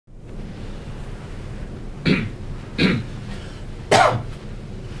Hello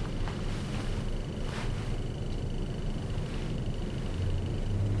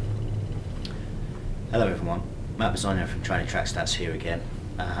everyone, Matt Bisogno from Training Track Stats here again,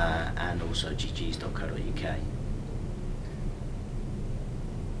 and also ggs.co.uk.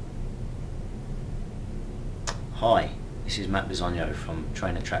 Hi, this is Matt Bisogno from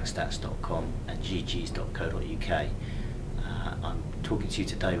trainertrackstats.com and ggs.co.uk. I'm talking to you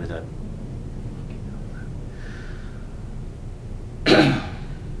today with a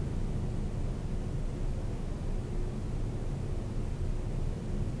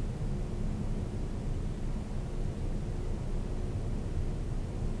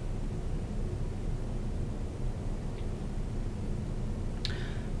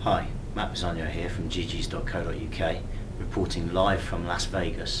Hi, Matt Bisogno here from ggs.co.uk, reporting live from Las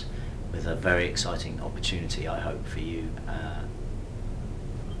Vegas with a very exciting opportunity, I hope, for you.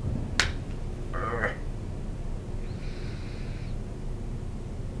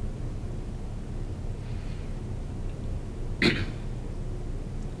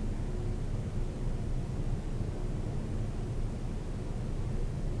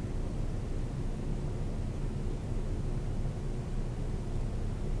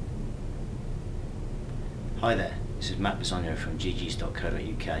 Hi there, this is Matt Bisogno from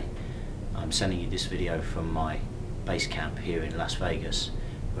ggs.co.uk. I'm sending you this video from my base camp here in Las Vegas,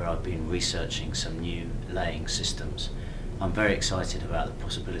 where I've been researching some new laying systems. I'm very excited about the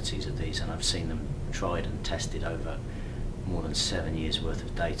possibilities of these, and I've seen them tried and tested over more than 7 years worth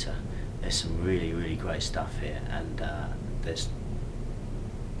of data. There's some really great stuff here, and there's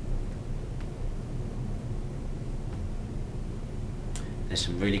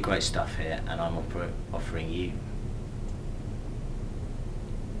some really great stuff here, and I'm offering you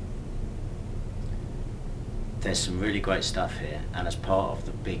as part of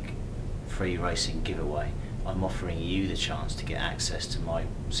the big free racing giveaway, I'm offering you the chance to get access to my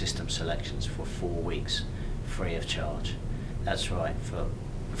system selections for 4 weeks free of charge. That's right, for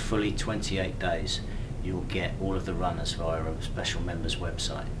fully 28 days you'll get all of the runners via a special members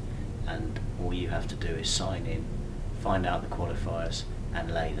website, and all you have to do is sign in, find out the qualifiers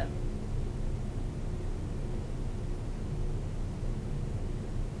and lay them.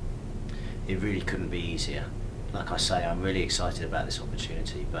 It really couldn't be easier. Like I say, I'm really excited about this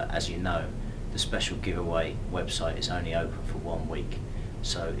opportunity, but as you know, the special giveaway website is only open for 1 week,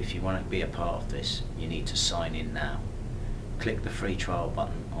 so if you want to be a part of this, you need to sign in now. Click the free trial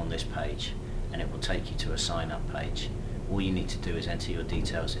button on this page and it will take you to a sign up page. All you need to do is enter your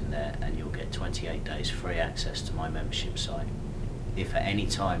details in there and you'll get 28 days free access to my membership site. If at any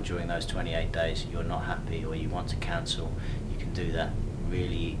time during those 28 days you're not happy or you want to cancel, you can do that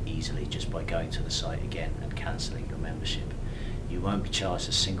really easily just by going to the site again and cancelling your membership. You won't be charged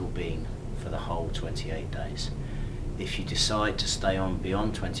a single bean for the whole 28 days. If you decide to stay on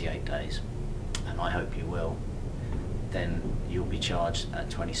beyond 28 days, and I hope you will, then you'll be charged at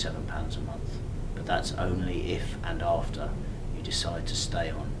 £27 a month. But that's only if and after you decide to stay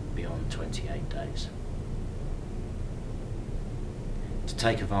on beyond 28 days. To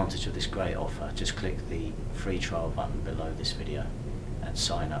take advantage of this great offer, just click the free trial button below this video and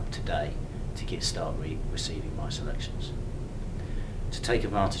sign up today to start receiving my selections. To take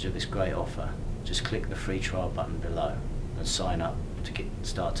advantage of this great offer, just click the free trial button below and sign up to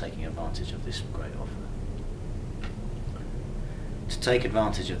start taking advantage of this great offer. To take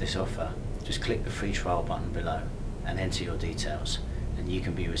advantage of this offer, just click the free trial button below and enter your details, and you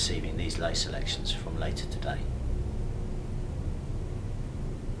can be receiving these lay selections from later today.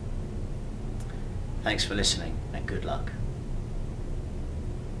 Thanks for listening and good luck.